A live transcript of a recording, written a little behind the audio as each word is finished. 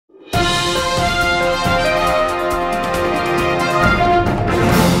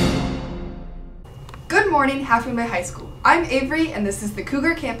morning, Half Moon Bay High School. I'm Avery, and this is the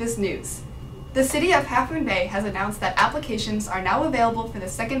Cougar Campus News. The City of Half Moon Bay has announced that applications are now available for the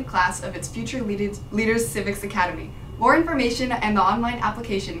second class of its Future Leaders Civics Academy. More information and the online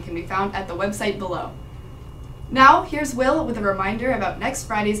application can be found at the website below. Now, here's Will with a reminder about next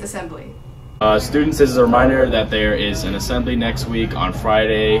Friday's assembly. Students, this is a reminder that there is an assembly next week on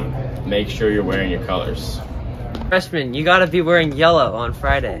Friday. Make sure you're wearing your colors. Freshmen, you gotta be wearing yellow on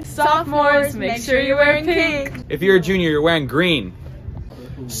Friday. Sophomores, make sure you're wearing pink. If you're a junior, you're wearing green.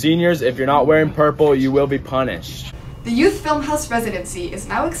 Seniors, if you're not wearing purple, you will be punished. The Youth Film House Residency is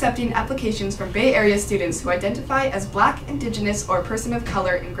now accepting applications from Bay Area students who identify as Black, Indigenous, or person of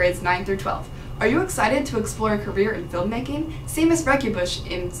color in grades 9 through 12. Are you excited to explore a career in filmmaking? See Ms. Reckebush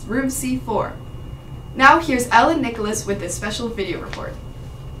in room C4. Now here's Ellen Nicholas with this special video report.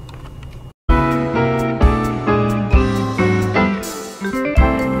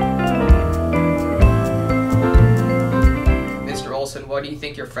 What do you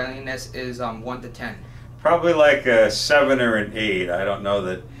think your friendliness is 1 to 10? Probably like a 7 or an 8. I don't know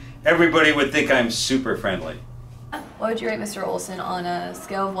that everybody would think I'm super friendly. What would you rate Mr. Olson on a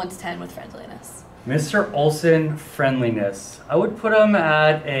scale of 1 to 10 with friendliness? Mr. Olson, friendliness. I would put him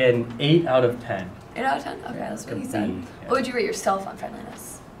at an 8 out of 10. 8 out of 10? Okay, that's what he said. Yeah. What would you rate yourself on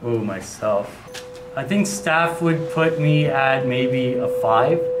friendliness? Ooh, myself. I think staff would put me at maybe a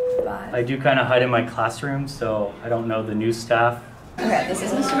 5. 5. I do kind of hide in my classroom, so I don't know the new staff. Okay, this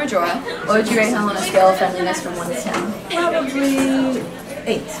is Mr. Majora. What would you rate him on a scale of friendliness from 1 to 10? Probably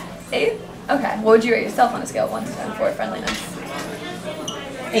 8. 8? Okay. What would you rate yourself on a scale of 1 to 10 for friendliness?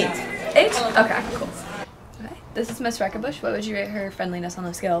 8. 8? Okay, cool. Okay. This is Miss Reckebush. What would you rate her friendliness on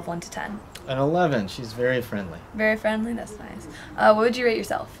a scale of 1 to 10? An 11. She's very friendly. Very friendly? That's nice. What would you rate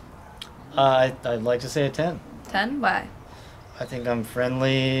yourself? I'd like to say a 10. 10? Why? I think I'm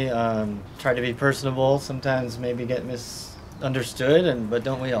friendly, try to be personable, sometimes maybe get misunderstood, but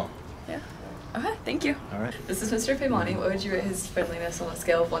don't we all? Yeah. Okay, thank you. All right. This is Mr. Paimani. What would you rate his friendliness on a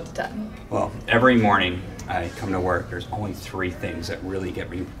scale of 1 to 10? Well, every morning I come to work, there's only 3 things that really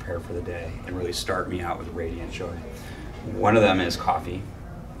get me prepared for the day and really start me out with radiant joy. One of them is coffee,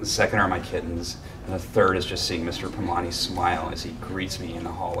 the second are my kittens, and the third is just seeing Mr. Paimani smile as he greets me in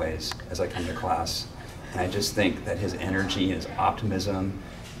the hallways as I come to class. And I just think that his energy, his optimism,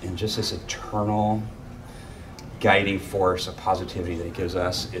 and just this eternal guiding force of positivity that he gives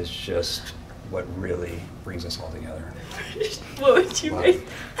us is just what really brings us all together. What would you rate?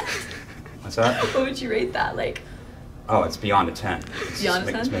 What's that? What would you rate that? Like? Oh, it's beyond a 10. It's beyond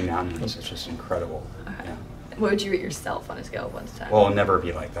a 10? It's magnanimous. It's just incredible. Okay. Yeah. What would you rate yourself on a scale of 1 to 10? Well, it'll never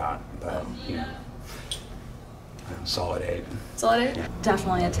be like that, but you know, solid 8. Solid 8? Yeah.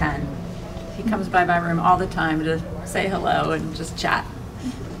 Definitely a 10. He comes by my room all the time to say hello and just chat.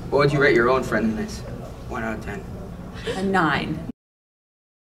 What would you rate your own friendliness? 1 out of 10. A 9.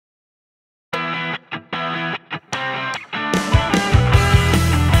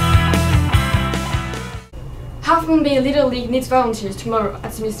 Half Moon Bay Little League needs volunteers tomorrow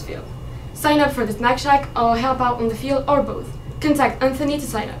at Smithfield. Sign up for the snack shack or help out on the field or both. Contact Anthony to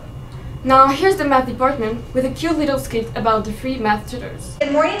sign up. Now here's the math department with a cute little skit about the free math tutors.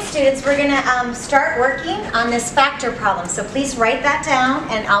 Good morning, students. We're going to start working on this factor problem. So please write that down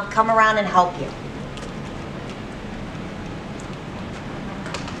and I'll come around and help you.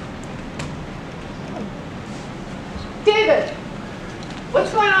 David,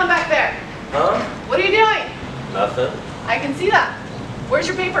 what's going on back there? Huh? What are you doing? Nothing. I can see that. Where's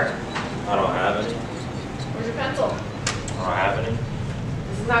your paper? I don't have any. Where's your pencil? I don't have any.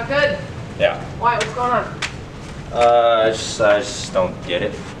 This is not good. Yeah. Why? What's going on? I just don't get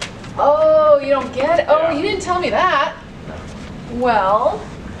it. Oh, you don't get it? Oh, Yeah. you didn't tell me that. Well,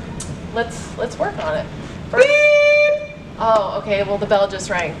 let's work on it. First, oh, okay. Well, the bell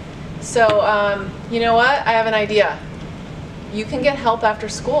just rang. So, you know what? I have an idea. You can get help after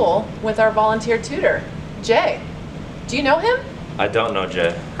school with our volunteer tutor, Jay. Do you know him? I don't know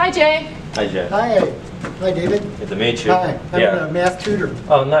Jay. Hi, Jay. Hi, Jay. Hi. Hi, David. Good to meet you. Hi. I'm a math tutor.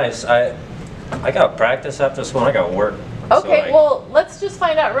 Oh, nice. I got practice after school and I got work. Okay, well, let's just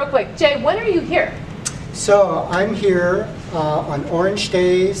find out real quick. Jay, when are you here? So I'm here on orange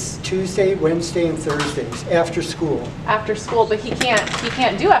days, Tuesday, Wednesday, and Thursdays after school. After school, but he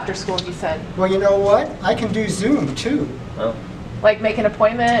can't do after school, he said. Well, you know what? I can do Zoom too. Oh. Like make an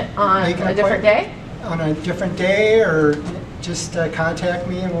appointment on a different day? On a different day, or just contact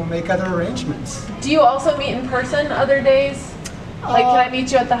me and we'll make other arrangements. Do you also meet in person other days? Like, can I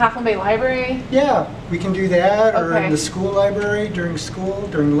meet you at the Half Moon Bay Library? Yeah, we can do that, or Okay. in the school library during school,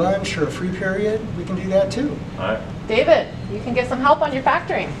 during lunch, or a free period. We can do that too. All right. David, you can get some help on your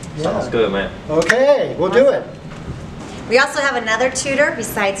factoring. Sounds good, man. Okay, we'll do it. We also have another tutor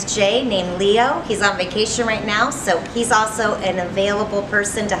besides Jay named Leo. He's on vacation right now, so he's also an available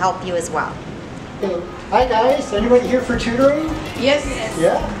person to help you as well. Hi guys, anybody here for tutoring? Yes.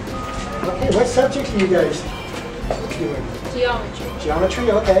 Yeah? Okay, what subjects are you guys doing? Geometry.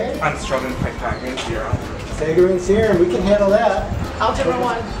 Geometry, okay. I'm struggling with Pythagorean theorem. Pythagorean theorem, we can handle that. Algebra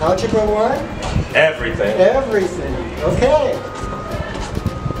 1. Algebra 1? Everything. Everything, okay.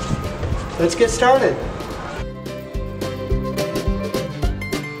 Let's get started.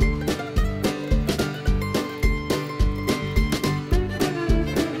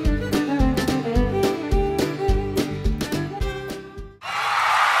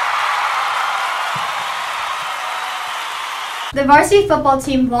 The varsity football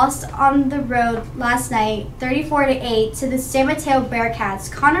team lost on the road last night, 34-8, to the San Mateo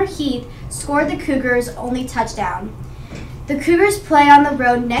Bearcats. Connor Heath scored the Cougars' only touchdown. The Cougars play on the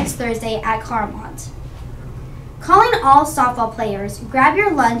road next Thursday at Claremont. Calling all softball players, grab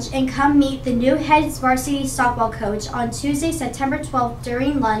your lunch and come meet the new head varsity softball coach on Tuesday, September 12th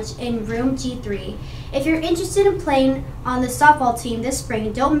during lunch in room G3. If you're interested in playing on the softball team this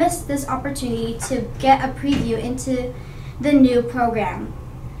spring, don't miss this opportunity to get a preview into the new program.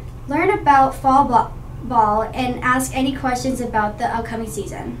 Learn about fall ball and ask any questions about the upcoming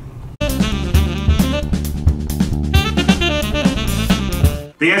season.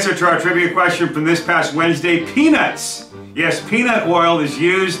 The answer to our trivia question from this past Wednesday, peanuts. Yes, peanut oil is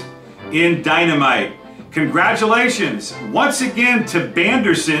used in dynamite. Congratulations once again to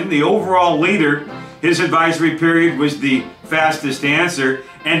Banderson, the overall leader. His advisory period was the fastest answer.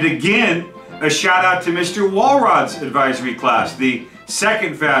 And again, a shout out to Mr. Walrod's advisory class, the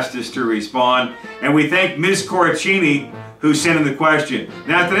second fastest to respond. And we thank Ms. Coracini who sent in the question.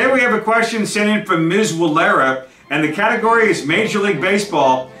 Now today we have a question sent in from Ms. Walera, and the category is Major League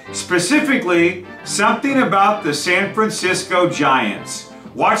Baseball, specifically something about the San Francisco Giants.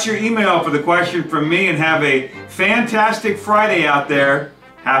 Watch your email for the question from me and have a fantastic Friday out there.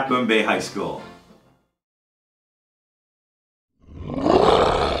 Half Moon Bay High School.